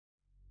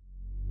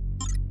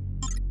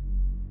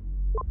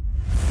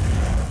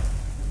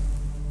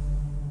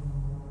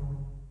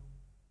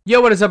Yo,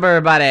 what is up,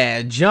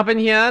 everybody? Jumping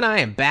here, and I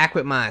am back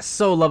with my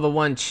Soul Level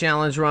 1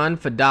 challenge run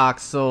for Dark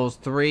Souls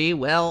 3.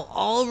 Well,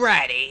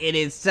 alrighty, it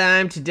is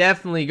time to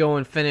definitely go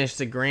and finish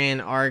the Grand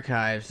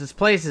Archives. This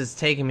place is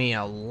taking me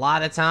a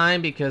lot of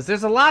time because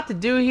there's a lot to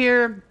do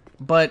here,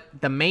 but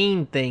the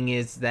main thing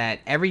is that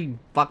every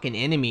fucking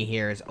enemy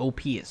here is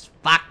OP as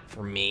fuck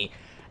for me.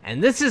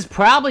 And this is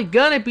probably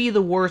gonna be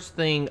the worst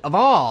thing of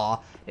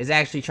all, is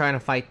actually trying to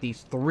fight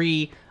these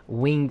three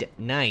winged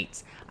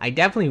knights. I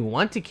definitely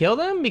want to kill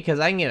them because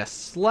I can get a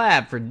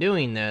slab for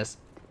doing this,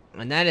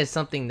 and that is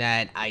something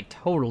that I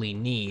totally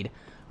need.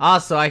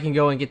 Also, I can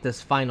go and get this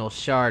final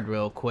shard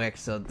real quick,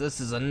 so this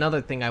is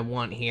another thing I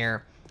want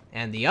here.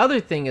 And the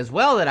other thing as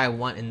well that I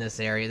want in this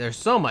area, there's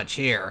so much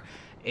here,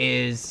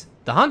 is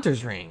the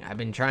Hunter's Ring. I've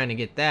been trying to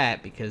get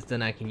that because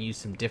then I can use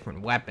some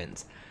different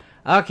weapons.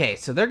 Okay,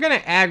 so they're gonna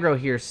aggro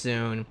here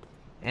soon,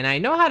 and I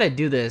know how to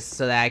do this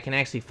so that I can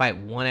actually fight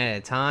one at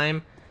a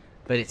time.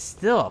 But it's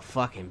still a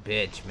fucking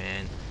bitch,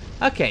 man.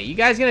 Okay, you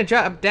guys gonna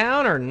drop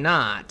down or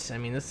not? I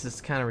mean, this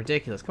is kind of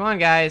ridiculous. Come on,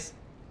 guys.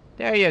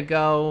 There you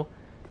go.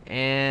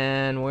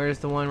 And where's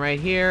the one right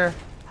here?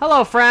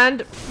 Hello,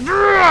 friend.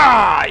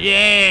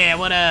 Yeah,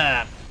 what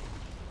up?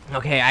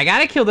 Okay, I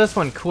gotta kill this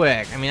one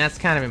quick. I mean, that's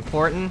kind of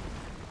important.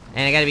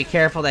 And I gotta be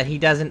careful that he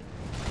doesn't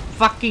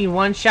fucking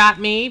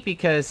one-shot me,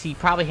 because he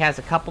probably has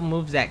a couple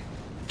moves that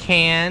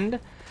canned.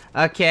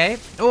 Okay.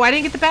 Oh, I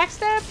didn't get the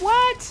backstab?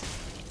 What?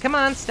 Come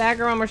on,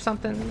 stagger him or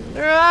something.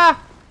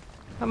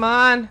 Come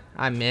on.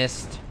 I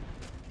missed.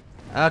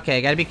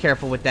 Okay, gotta be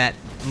careful with that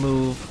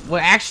move. Well,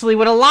 actually,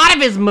 with a lot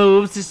of his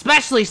moves,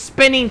 especially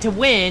spinning to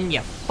win,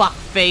 you fuck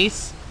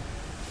face.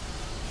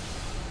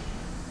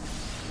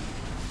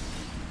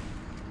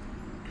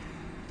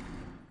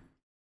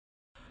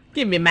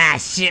 Give me my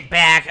shit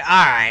back.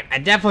 Alright, I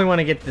definitely want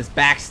to get this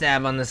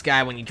backstab on this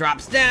guy when he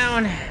drops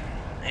down.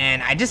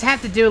 And I just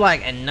have to do,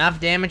 like, enough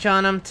damage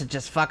on him to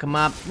just fuck him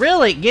up.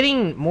 Really,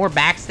 getting more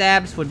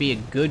backstabs would be a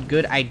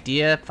good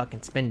idea.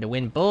 Fucking spin to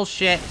win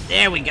bullshit.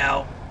 There we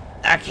go.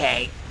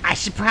 Okay, I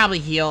should probably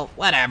heal.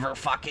 Whatever,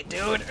 fuck it,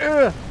 dude.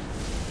 Ugh.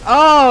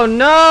 Oh,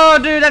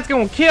 no, dude, that's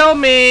gonna kill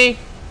me.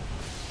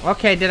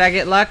 Okay, did I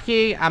get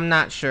lucky? I'm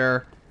not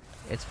sure.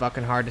 It's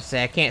fucking hard to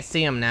say. I can't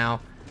see him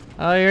now.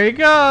 Oh, here he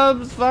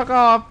comes. Fuck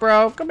off,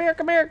 bro. Come here,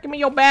 come here. Give me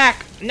your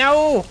back.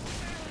 No.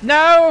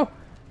 No.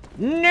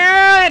 No,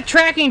 that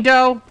tracking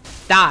dough.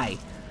 Die.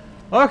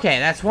 Okay,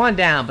 that's one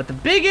down. But the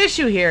big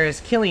issue here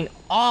is killing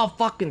all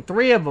fucking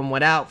three of them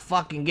without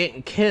fucking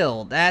getting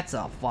killed. That's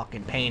a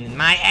fucking pain in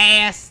my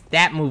ass.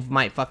 That move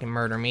might fucking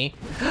murder me.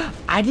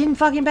 I didn't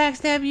fucking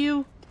backstab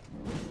you?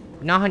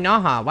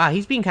 Nah. Wow,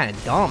 he's being kind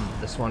of dumb,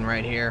 this one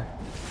right here.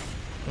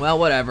 Well,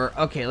 whatever.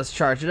 Okay, let's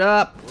charge it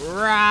up.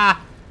 Rah.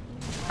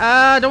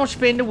 Don't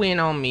spin to win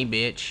on me,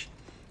 bitch.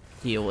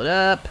 Heal it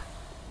up.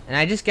 And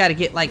I just gotta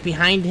get, like,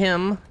 behind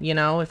him, you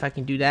know, if I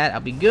can do that,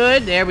 I'll be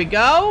good. There we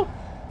go.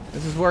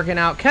 This is working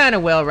out kind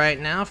of well right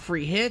now.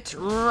 Free hit.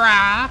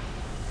 Rah.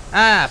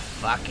 Ah,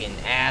 fucking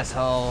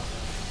asshole.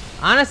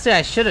 Honestly,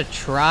 I should have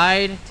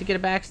tried to get a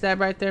backstab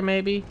right there,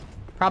 maybe.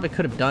 Probably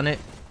could have done it.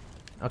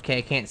 Okay,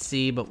 I can't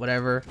see, but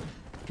whatever.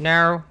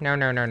 No.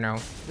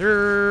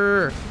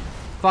 Urgh.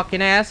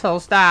 Fucking asshole,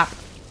 stop.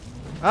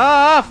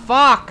 Oh,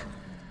 fuck.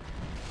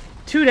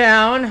 2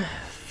 down.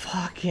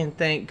 Fucking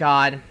thank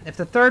God. If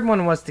the third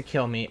one was to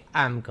kill me,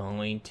 I'm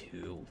going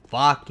to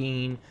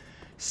fucking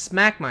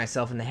smack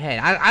myself in the head.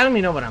 I don't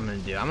even know what I'm gonna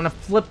do. I'm gonna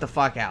flip the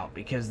fuck out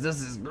because this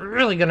is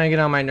really gonna get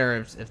on my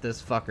nerves if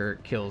this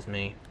fucker kills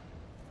me.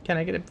 Can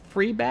I get a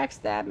free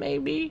backstab,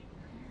 maybe?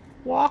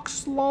 Walk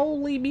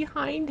slowly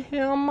behind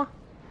him.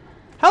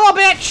 Hello,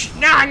 bitch!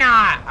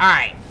 Nah.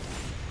 Alright.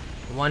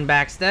 One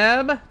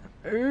backstab.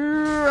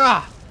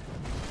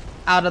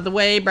 Out of the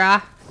way,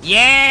 brah.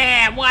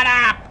 Yeah, what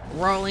up?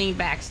 Rolling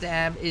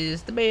backstab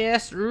is the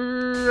best.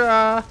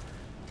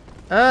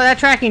 That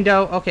tracking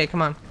dough. Okay,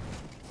 come on.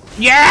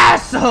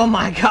 Yes! Oh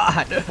my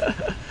god.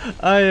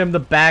 I am the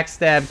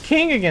backstab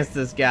king against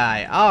this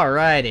guy.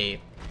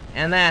 Alrighty.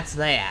 And that's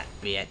that,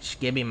 bitch.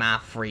 Give me my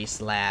free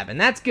slab. And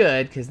that's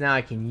good, because now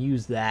I can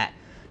use that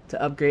to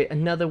upgrade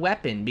another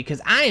weapon. Because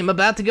I am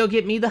about to go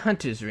get me the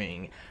Hunter's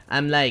Ring.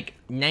 I'm like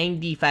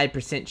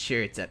 95%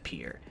 sure it's up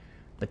here.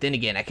 But then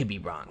again, I could be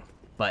wrong.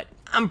 But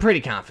I'm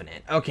pretty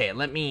confident. Okay,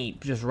 let me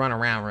just run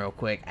around real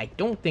quick. I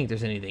don't think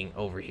there's anything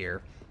over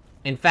here.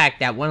 In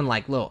fact, that one,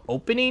 like, little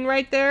opening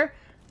right there,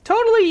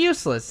 totally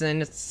useless. And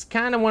it's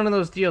kind of one of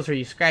those deals where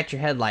you scratch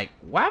your head like,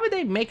 why would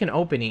they make an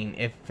opening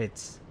if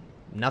it's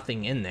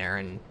nothing in there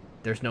and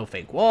there's no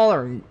fake wall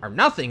or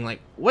nothing?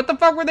 Like, what the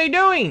fuck were they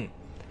doing?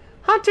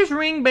 Hunter's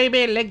Ring,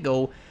 baby, let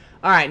go.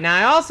 Alright, now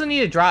I also need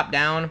to drop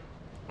down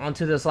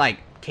onto this, like,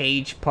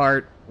 cage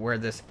part where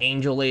this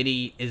angel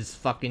lady is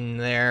fucking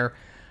there.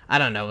 I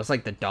don't know, it's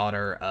like the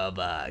daughter of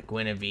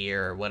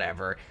Guinevere or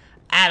whatever.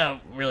 I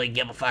don't really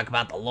give a fuck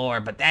about the lore,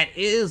 but that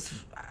is,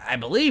 I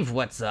believe,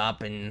 what's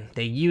up. And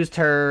they used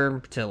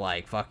her to,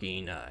 like,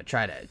 fucking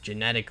try to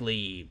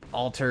genetically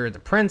alter the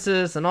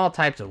princess and all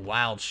types of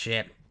wild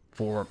shit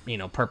for, you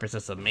know,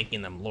 purposes of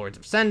making them Lords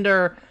of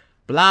Cinder.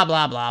 Blah,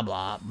 blah, blah,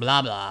 blah,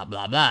 blah, blah,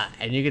 blah, blah.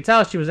 And you can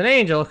tell she was an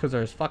angel because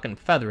there's fucking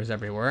feathers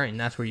everywhere, and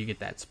that's where you get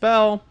that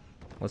spell.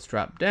 Let's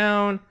drop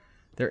down.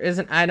 There is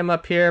an item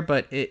up here,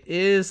 but it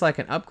is like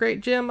an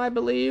upgrade gem, I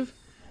believe.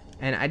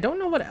 And I don't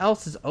know what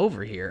else is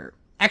over here.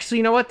 Actually,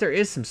 you know what? There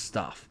is some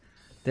stuff.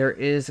 There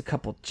is a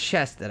couple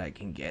chests that I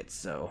can get,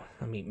 so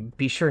let me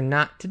be sure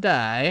not to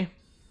die.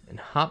 And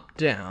hop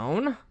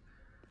down.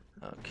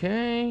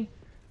 Okay.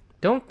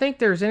 Don't think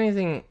there's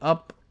anything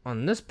up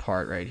on this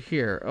part right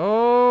here.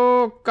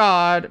 Oh,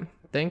 God.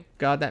 Thank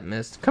God that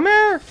missed. Come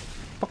here!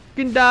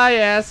 Fucking die,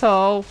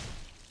 asshole.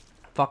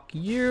 Fuck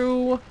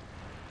you.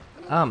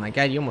 Oh my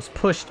God, you almost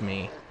pushed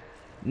me.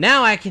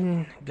 Now I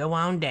can go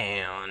on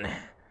down.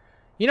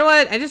 You know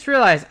what? I just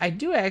realized I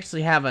do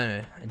actually have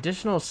an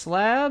additional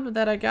slab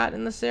that I got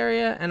in this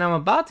area, and I'm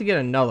about to get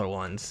another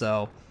one,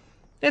 so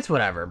it's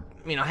whatever.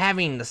 You know,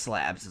 having the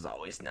slabs is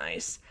always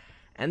nice.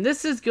 And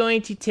this is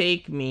going to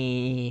take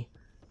me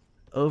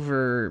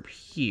over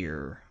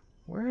here.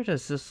 Where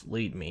does this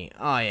lead me?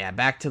 Oh yeah,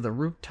 back to the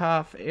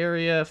rooftop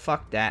area.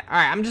 Fuck that.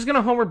 Alright, I'm just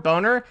gonna homeward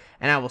boner,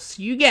 and I will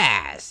see you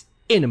guys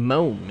in a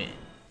moment.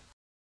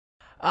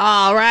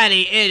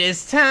 Alrighty, it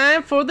is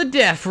time for the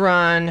death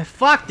run.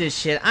 Fuck this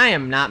shit. I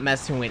am not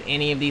messing with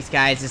any of these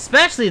guys,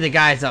 especially the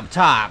guys up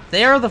top.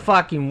 They're the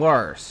fucking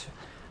worst.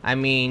 I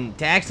mean,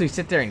 to actually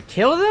sit there and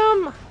kill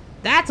them?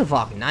 That's a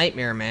fucking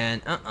nightmare,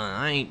 man.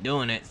 I ain't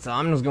doing it. So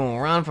I'm just gonna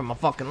run for my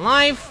fucking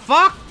life.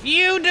 Fuck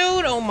you,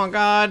 dude. Oh my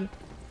God.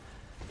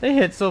 They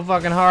hit so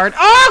fucking hard.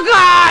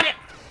 Oh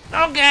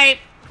God! Okay.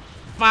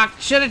 Fuck,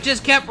 should've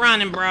just kept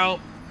running, bro.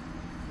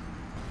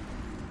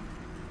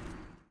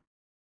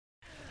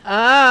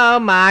 Oh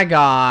my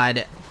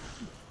God.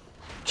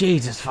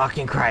 Jesus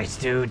fucking Christ,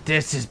 dude.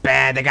 This is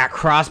bad. They got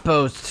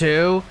crossbows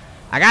too.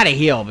 I gotta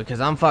heal because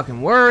I'm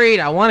fucking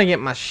worried. I want to get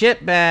my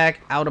shit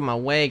back out of my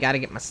way. Gotta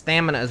get my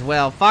stamina as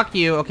well. Fuck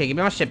you. Okay, give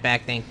me my shit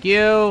back. Thank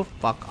you.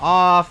 Fuck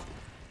off.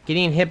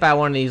 Getting hit by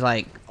one of these,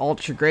 like,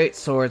 ultra great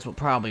swords will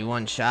probably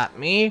one-shot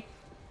me.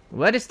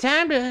 But it's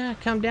time to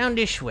come down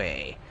this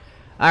way.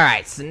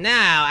 Alright, so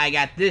now I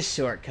got this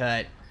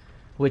shortcut,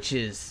 which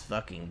is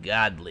fucking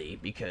godly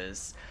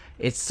because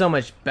it's so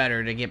much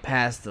better to get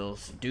past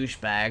those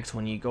douchebags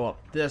when you go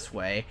up this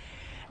way.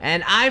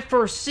 And I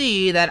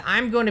foresee that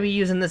I'm going to be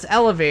using this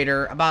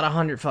elevator about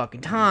 100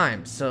 fucking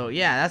times. So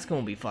yeah, that's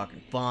going to be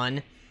fucking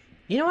fun.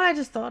 You know what I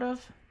just thought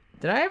of?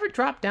 Did I ever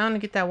drop down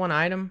and get that one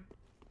item?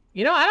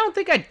 You know, I don't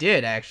think I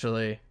did,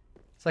 actually.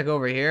 It's like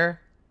over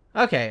here.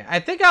 Okay, I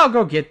think I'll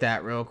go get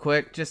that real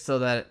quick, just so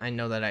that I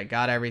know that I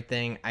got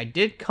everything. I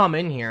did come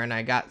in here and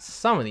I got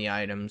some of the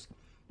items.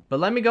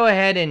 But let me go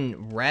ahead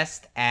and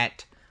rest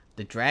at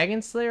the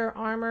Dragon Slayer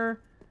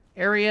armor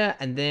area,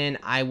 and then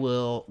I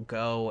will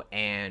go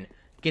and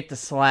get the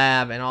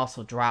slab and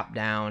also drop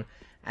down,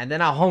 and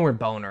then I'll homeward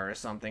boner or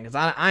something, because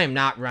I am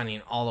not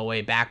running all the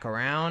way back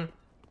around.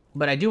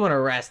 But I do want to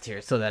rest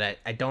here so that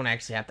I don't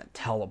actually have to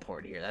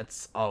teleport here.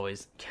 That's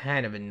always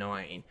kind of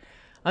annoying.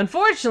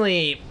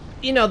 Unfortunately,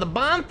 you know, the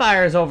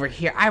bonfire is over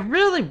here. I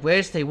really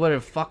wish they would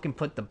have fucking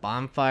put the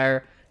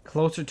bonfire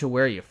closer to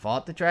where you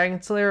fought the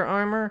Dragon Slayer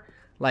armor,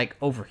 like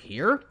over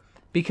here,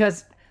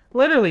 because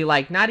literally,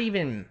 like, not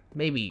even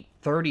maybe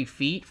 30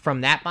 feet from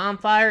that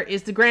bonfire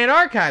is the Grand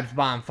Archives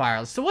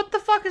bonfire. So what the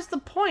fuck is the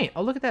point?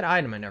 Oh, look at that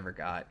item I never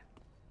got.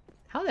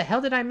 How the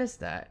hell did I miss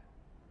that?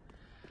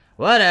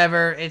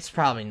 Whatever, it's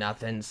probably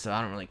nothing, so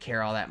I don't really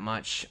care all that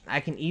much.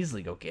 I can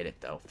easily go get it,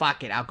 though.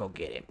 Fuck it, I'll go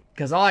get it.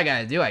 Because all I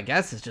gotta do, I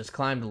guess, is just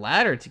climb the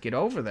ladder to get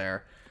over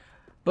there.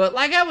 But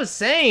like I was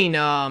saying,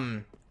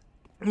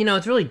 you know,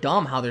 it's really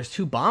dumb how there's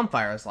two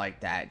bonfires like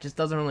that. It just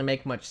doesn't really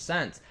make much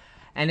sense.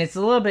 And it's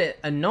a little bit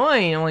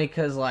annoying only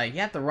because, like,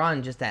 you have to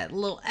run just that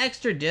little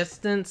extra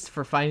distance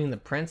for fighting the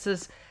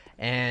princess.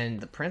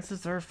 And the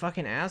princes are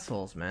fucking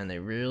assholes, man. They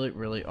really,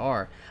 really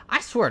are.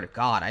 I swear to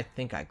God, I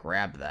think I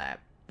grabbed that.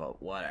 But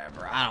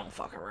whatever, I don't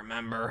fucking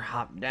remember.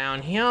 Hop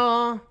down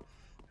here,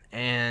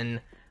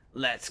 and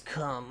let's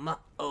come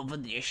over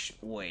this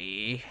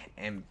way.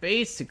 And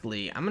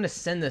basically, I'm gonna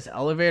send this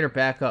elevator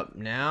back up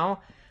now.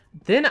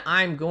 Then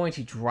I'm going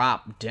to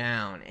drop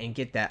down and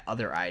get that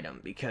other item,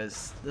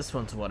 because this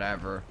one's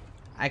whatever.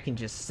 I can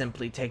just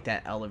simply take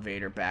that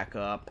elevator back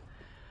up.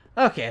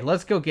 Okay,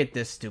 let's go get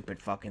this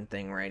stupid fucking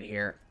thing right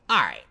here.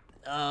 Alright,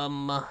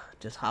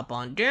 just hop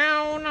on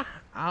down.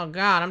 Oh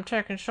God, I'm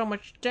taking so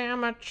much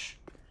damage.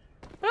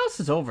 What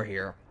else is over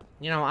here?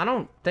 You know, I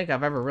don't think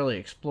I've ever really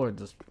explored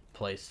this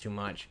place too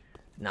much.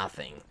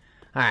 Nothing.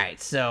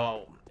 Alright,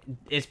 so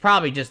it's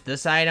probably just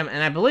this item,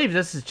 and I believe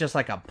this is just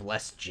like a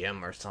blessed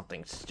gem or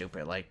something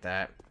stupid like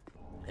that.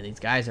 And these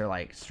guys are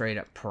like straight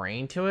up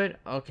praying to it?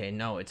 Okay,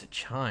 no, it's a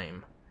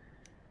chime.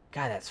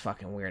 God, that's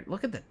fucking weird.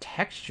 Look at the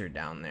texture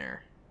down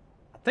there.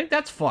 I think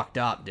that's fucked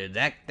up, dude.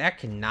 That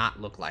cannot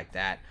look like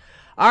that.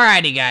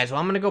 Alrighty, guys. Well,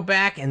 I'm gonna go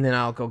back, and then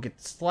I'll go get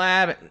the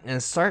slab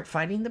and start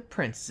fighting the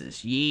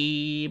princess.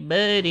 Yeah,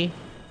 buddy.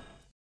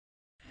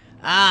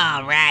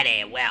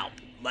 Alrighty. Well,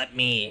 let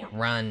me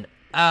run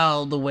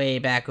all the way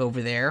back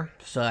over there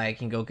so I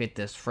can go get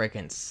this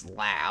freaking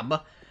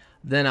slab.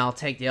 Then I'll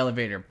take the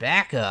elevator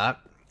back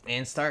up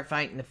and start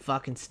fighting the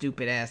fucking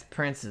stupid ass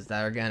princes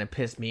that are gonna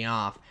piss me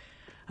off.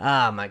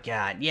 Oh my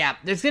god. Yeah,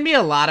 there's gonna be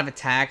a lot of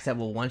attacks that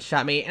will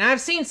one-shot me. And I've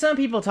seen some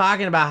people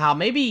talking about how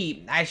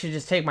maybe I should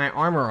just take my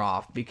armor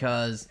off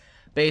because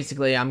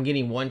basically I'm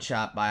getting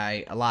one-shot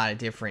by a lot of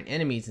different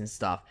enemies and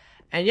stuff.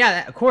 And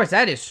yeah, of course,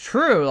 that is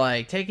true.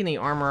 Like, taking the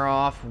armor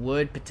off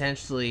would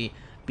potentially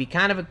be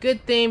kind of a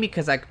good thing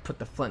because I could put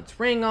the Flint's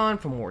ring on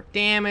for more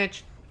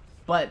damage.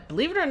 But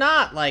believe it or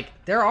not, like,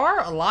 there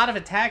are a lot of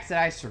attacks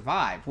that I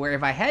survive, where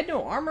if I had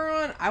no armor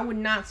on, I would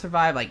not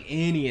survive, like,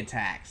 any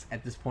attacks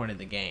at this point of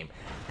the game.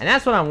 And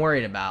that's what I'm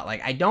worried about.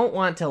 Like, I don't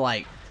want to,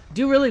 like,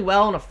 do really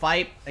well in a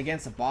fight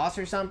against a boss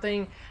or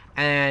something,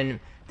 and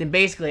then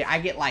basically I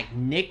get, like,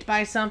 nicked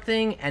by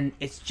something, and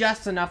it's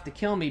just enough to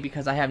kill me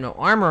because I have no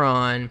armor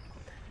on,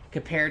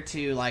 compared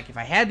to, like, if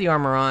I had the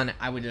armor on,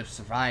 I would have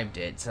survived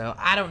it. So,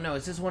 I don't know.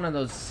 It's just one of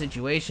those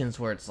situations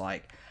where it's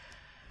like,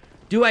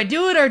 do I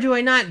do it or do I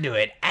not do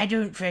it? I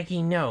don't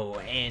freaking know,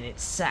 and it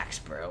sucks,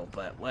 bro,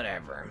 but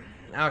whatever.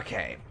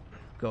 Okay,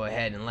 go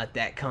ahead and let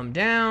that come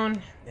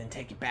down, then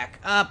take it back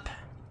up,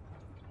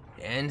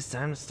 and it's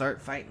time to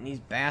start fighting these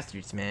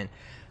bastards, man.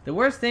 The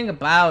worst thing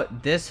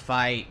about this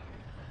fight,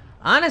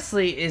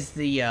 honestly, is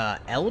the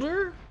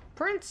Elder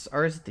Prince,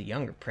 or is it the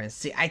Younger Prince?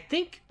 See, I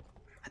think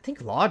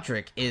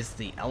Lodric is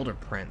the Elder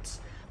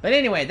Prince. But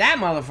anyway, that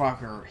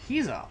motherfucker,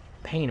 he's a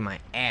pain in my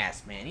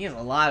ass, man. He has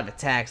a lot of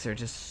attacks that are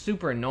just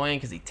super annoying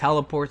because he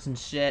teleports and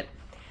shit.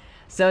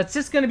 So it's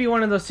just going to be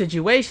one of those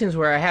situations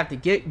where I have to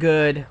get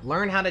good,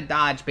 learn how to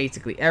dodge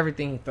basically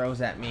everything he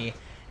throws at me,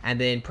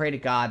 and then pray to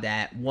God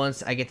that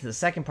once I get to the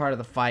second part of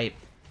the fight,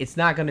 it's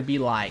not going to be,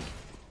 like,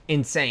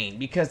 insane.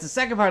 Because the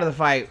second part of the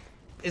fight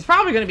is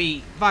probably going to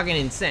be fucking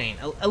insane.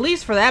 At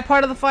least for that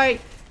part of the fight,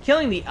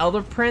 killing the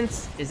Elder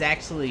Prince is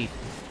actually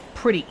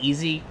pretty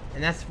easy.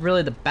 And that's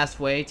really the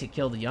best way to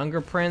kill the Younger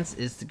Prince,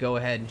 is to go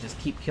ahead and just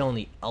keep killing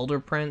the Elder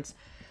Prince.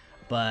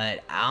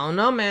 But I don't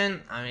know,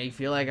 man. I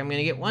feel like I'm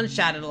gonna get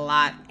one-shotted a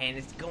lot, and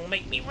it's gonna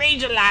make me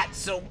rage a lot.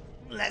 So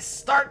let's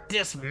start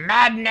this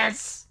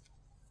madness.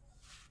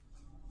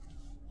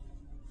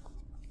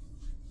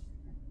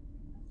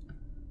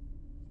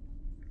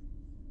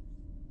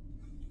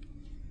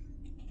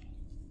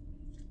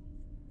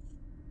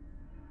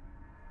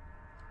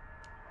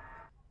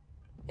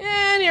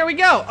 And here we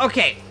go.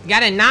 Okay,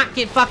 gotta not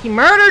get fucking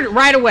murdered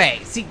right away.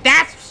 See,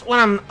 that's what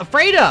I'm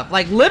afraid of.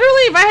 Like,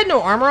 literally, if I had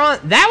no armor on,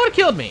 that would have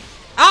killed me.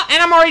 Oh,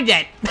 and I'm already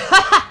dead.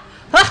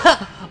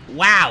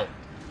 Wow.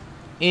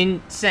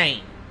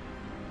 Insane.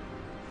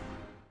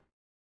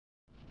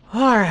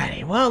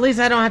 Alrighty, well, at least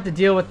I don't have to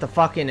deal with the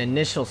fucking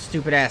initial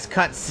stupid-ass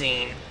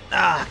cutscene.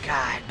 Oh,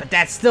 God. But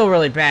that's still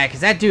really bad,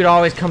 because that dude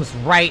always comes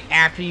right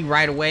after you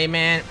right away,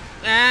 man.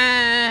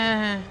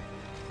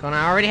 Gonna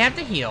already have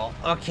to heal.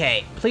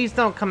 Okay, please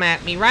don't come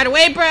at me right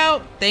away,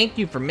 bro. Thank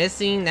you for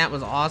missing. That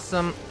was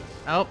awesome.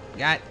 Oh,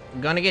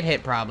 gonna get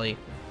hit probably.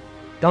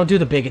 Don't do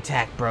the big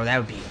attack, bro. That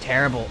would be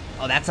terrible.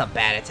 Oh, that's a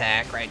bad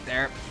attack right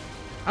there.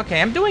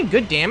 Okay, I'm doing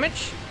good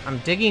damage. I'm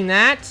digging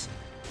that.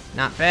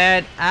 Not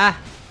bad.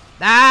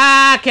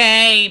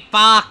 Okay,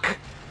 fuck.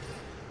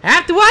 I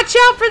have to watch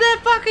out for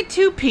that fucking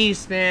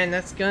two-piece, man.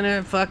 That's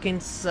gonna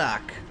fucking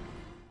suck.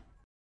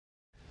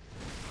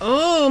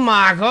 Oh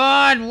my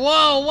god,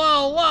 whoa,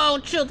 whoa, whoa,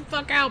 chill the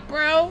fuck out,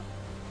 bro.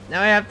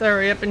 Now I have to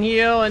hurry up and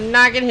heal and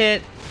not get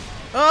hit.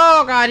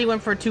 Oh god, he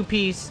went for a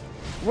two-piece.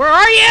 Where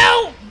are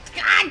you?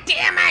 God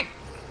damn it.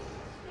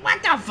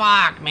 What the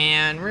fuck,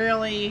 man,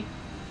 really?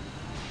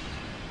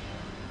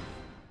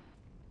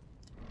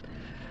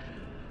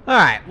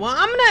 Alright, well,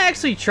 I'm gonna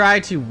actually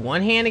try to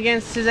one-hand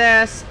against his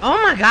ass. Oh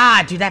my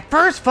god, dude, that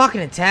first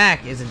fucking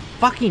attack is a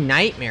fucking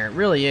nightmare, it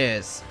really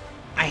is.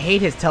 I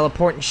hate his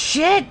teleporting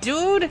shit,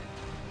 dude.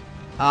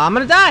 I'm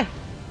gonna die.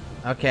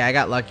 Okay, I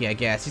got lucky, I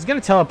guess. He's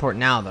gonna teleport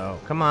now, though.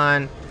 Come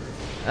on.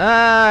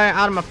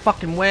 Out of my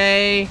fucking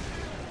way.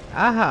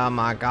 Oh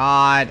my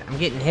god. I'm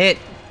getting hit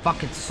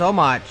fucking so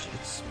much.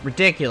 It's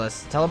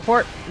ridiculous.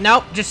 Teleport?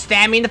 Nope, just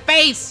stab me in the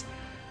face.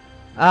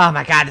 Oh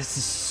my god, this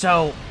is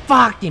so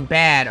fucking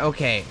bad.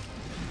 Okay,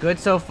 good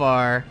so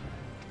far.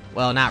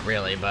 Well, not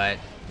really, but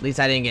at least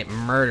I didn't get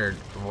murdered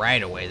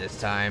right away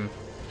this time.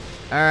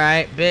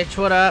 Alright, bitch,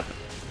 what up?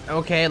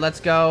 Okay, let's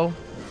go.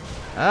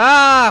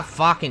 Ah,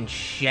 fucking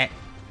shit.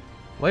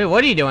 Wait,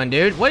 what are you doing,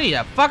 dude? What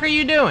the fuck are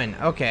you doing?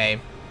 Okay.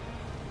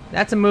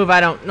 That's a move I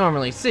don't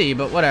normally see,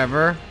 but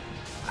whatever.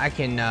 I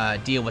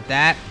can deal with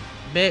that,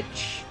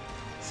 bitch.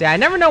 See, I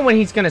never know when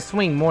he's gonna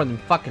swing more than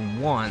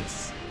fucking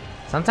once.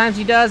 Sometimes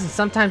he does, and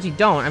sometimes he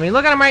don't. I mean,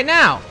 look at him right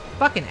now.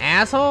 Fucking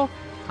asshole.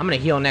 I'm gonna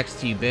heal next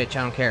to you, bitch.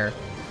 I don't care.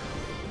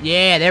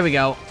 Yeah, there we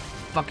go.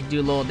 Fucking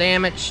do a little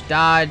damage.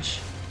 Dodge.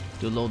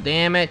 Do a little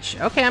damage.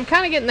 Okay, I'm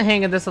kind of getting the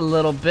hang of this a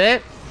little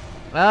bit.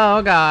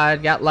 Oh,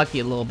 God. Got lucky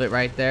a little bit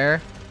right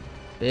there.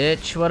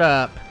 Bitch, what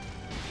up?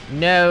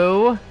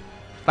 No.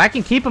 If I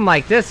can keep him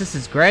like this, this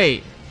is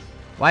great.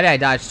 Why did I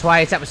dodge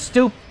twice? That was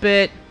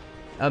stupid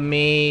of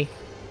me.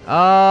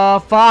 Oh,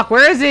 fuck.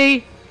 Where is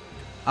he?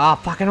 Oh,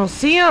 fuck. I don't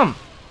see him.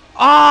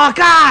 Oh,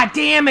 God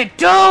damn it,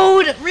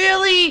 dude.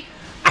 Really?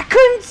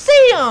 couldn't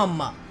see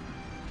him!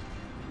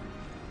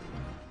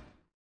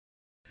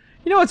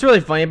 You know what's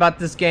really funny about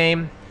this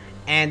game?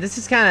 And this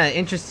is kind of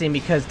interesting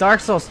because Dark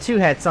Souls 2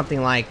 had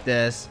something like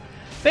this.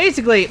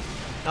 Basically,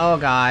 oh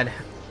god.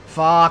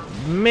 Fuck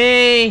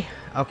me.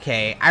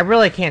 Okay, I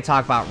really can't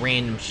talk about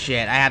random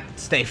shit. I have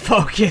to stay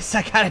focused.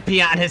 I gotta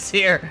be honest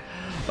here.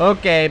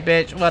 Okay,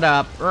 bitch, what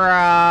up?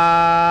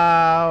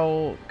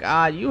 Bro.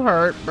 God, you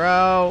hurt,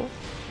 bro.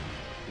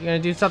 You gonna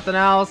do something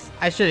else?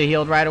 I should have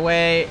healed right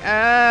away.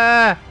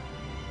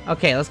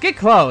 Okay, let's get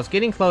close.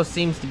 Getting close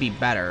seems to be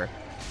better.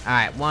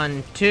 Alright,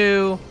 1,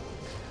 2.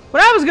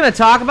 What I was gonna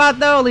talk about,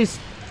 though, at least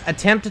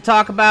attempt to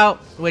talk about,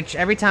 which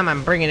every time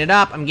I'm bringing it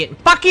up, I'm getting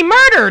fucking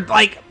murdered!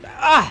 Like,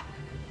 I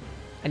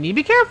need to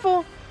be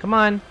careful. Come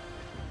on.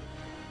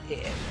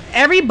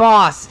 Every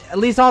boss, at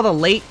least all the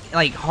late,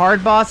 like,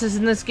 hard bosses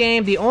in this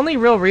game, the only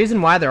real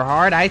reason why they're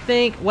hard, I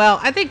think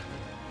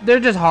they're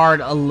just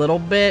hard a little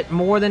bit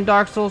more than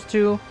Dark Souls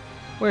 2.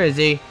 Where is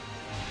he?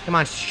 Come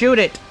on, shoot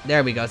it.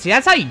 There we go. See,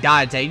 that's how you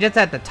dodge that. You just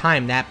have to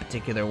time that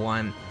particular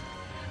one.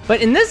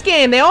 But in this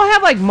game, they all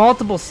have, like,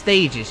 multiple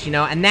stages, you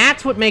know, and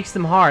that's what makes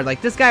them hard.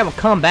 Like, this guy will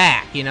come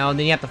back, you know, and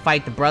then you have to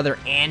fight the brother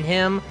and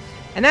him.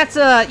 And that's,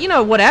 you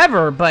know,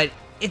 whatever, but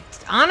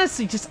it's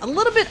honestly just a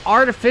little bit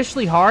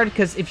artificially hard,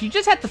 because if you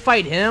just have to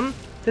fight him,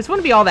 this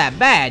wouldn't be all that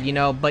bad, you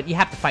know, but you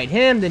have to fight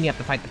him, then you have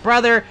to fight the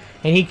brother,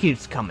 and he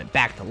keeps coming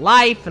back to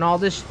life and all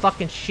this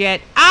fucking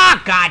shit.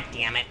 Ah, god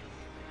damn it.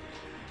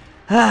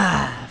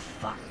 Ah,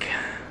 fuck.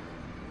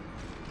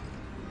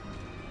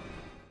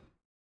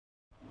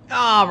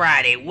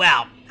 Alrighty,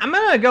 well, I'm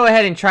gonna go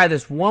ahead and try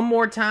this one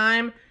more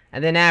time,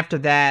 and then after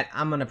that,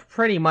 I'm gonna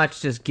pretty much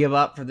just give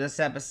up for this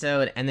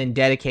episode, and then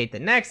dedicate the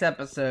next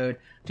episode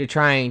to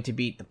trying to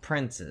beat the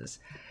princes.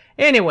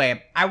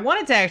 Anyway, I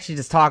wanted to actually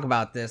just talk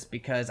about this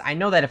because I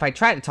know that if I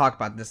try to talk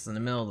about this in the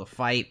middle of the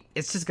fight,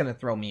 it's just gonna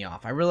throw me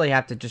off. I really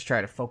have to just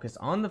try to focus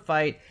on the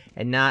fight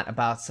and not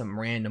about some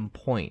random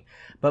point.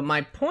 But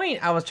my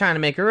point I was trying to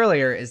make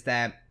earlier is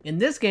that in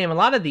this game, a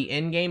lot of the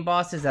in-game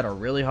bosses that are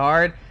really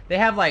hard, they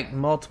have like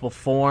multiple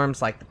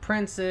forms, like the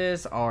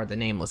princes or the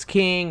nameless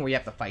king, where you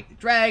have to fight the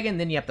dragon,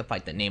 then you have to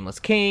fight the nameless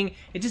king.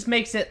 It just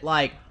makes it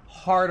like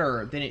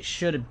harder than it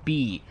should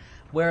be.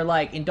 Where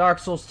like in Dark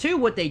Souls 2,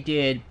 what they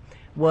did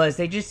was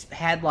they just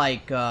had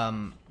like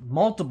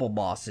multiple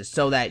bosses,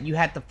 so that you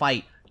had to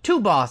fight 2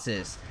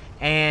 bosses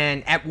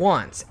and at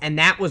once, and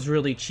that was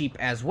really cheap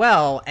as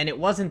well. And it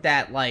wasn't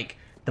that like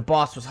the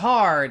boss was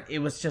hard, it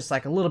was just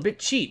like a little bit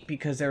cheap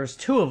because there was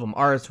 2 of them,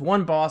 or it's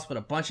one boss with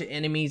a bunch of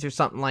enemies or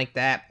something like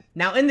that.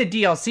 Now in the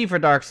DLC for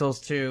Dark Souls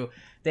 2,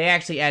 they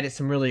actually added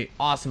some really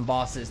awesome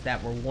bosses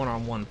that were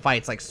one-on-one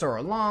fights, like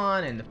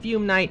SL1 and the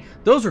Fume Knight.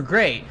 Those were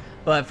great,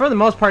 but for the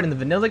most part in the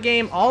vanilla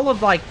game, all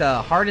of like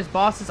the hardest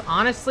bosses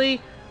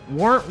honestly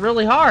weren't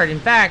really hard. In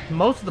fact,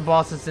 most of the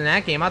bosses in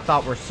that game I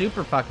thought were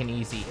super fucking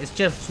easy. It's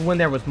just when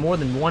there was more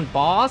than one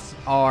boss,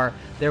 or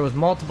there was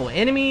multiple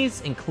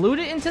enemies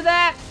included into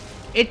that,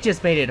 it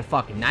just made it a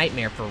fucking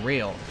nightmare for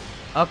real.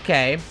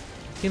 Okay,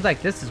 seems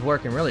like this is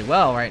working really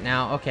well right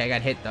now. Okay, I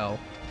got hit though.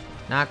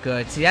 Not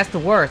good. See, that's the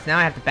worst. Now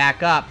I have to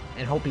back up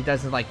and hope he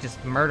doesn't, like,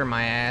 just murder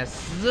my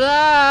ass.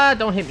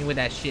 Don't hit me with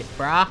that shit,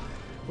 brah.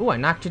 Ooh, I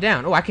knocked you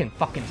down. Oh, I can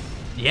fucking...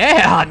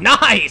 Yeah,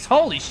 nice!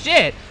 Holy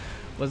shit!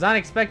 Was not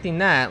expecting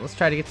that. Let's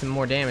try to get some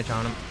more damage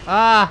on him.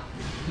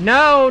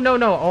 No, no,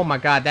 no. Oh my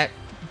god, that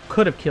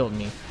could have killed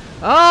me.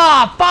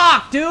 Ah,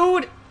 fuck,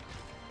 dude!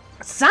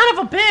 Son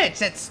of a bitch!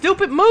 That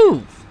stupid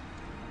move!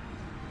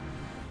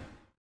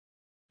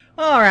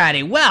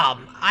 Alrighty, well,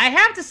 I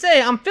have to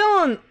say, I'm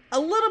feeling a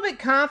little bit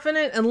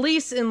confident, at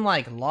least in,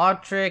 like,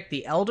 Lautrec,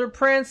 the Elder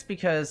Prince,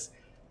 because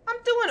I'm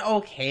doing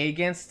okay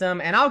against them,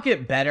 and I'll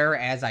get better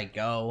as I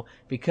go,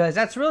 because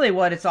that's really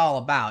what it's all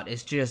about,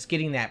 is just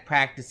getting that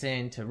practice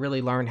in to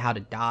really learn how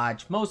to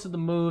dodge most of the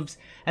moves.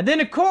 And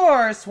then, of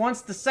course,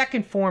 once the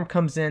second form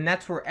comes in,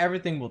 that's where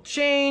everything will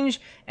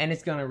change, and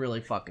it's gonna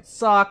really fucking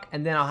suck,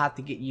 and then I'll have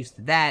to get used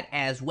to that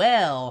as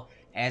well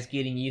as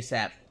getting used to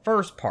that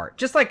first part.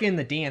 Just like in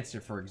the Dancer,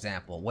 for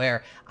example,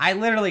 where I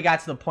literally got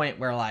to the point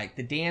where, like,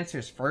 the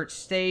Dancer's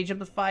first stage of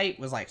the fight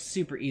was, like,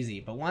 super easy.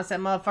 But once that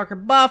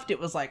motherfucker buffed, it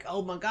was like,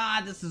 oh my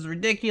god, this is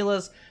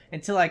ridiculous,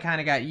 until I kind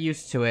of got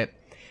used to it.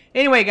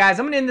 Anyway, guys,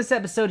 I'm going to end this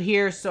episode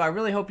here, so I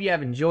really hope you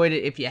have enjoyed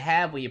it. If you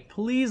have, will you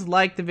please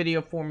like the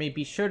video for me?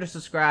 Be sure to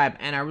subscribe,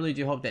 and I really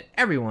do hope that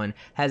everyone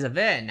has a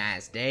very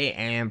nice day,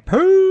 and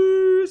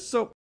peace!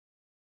 So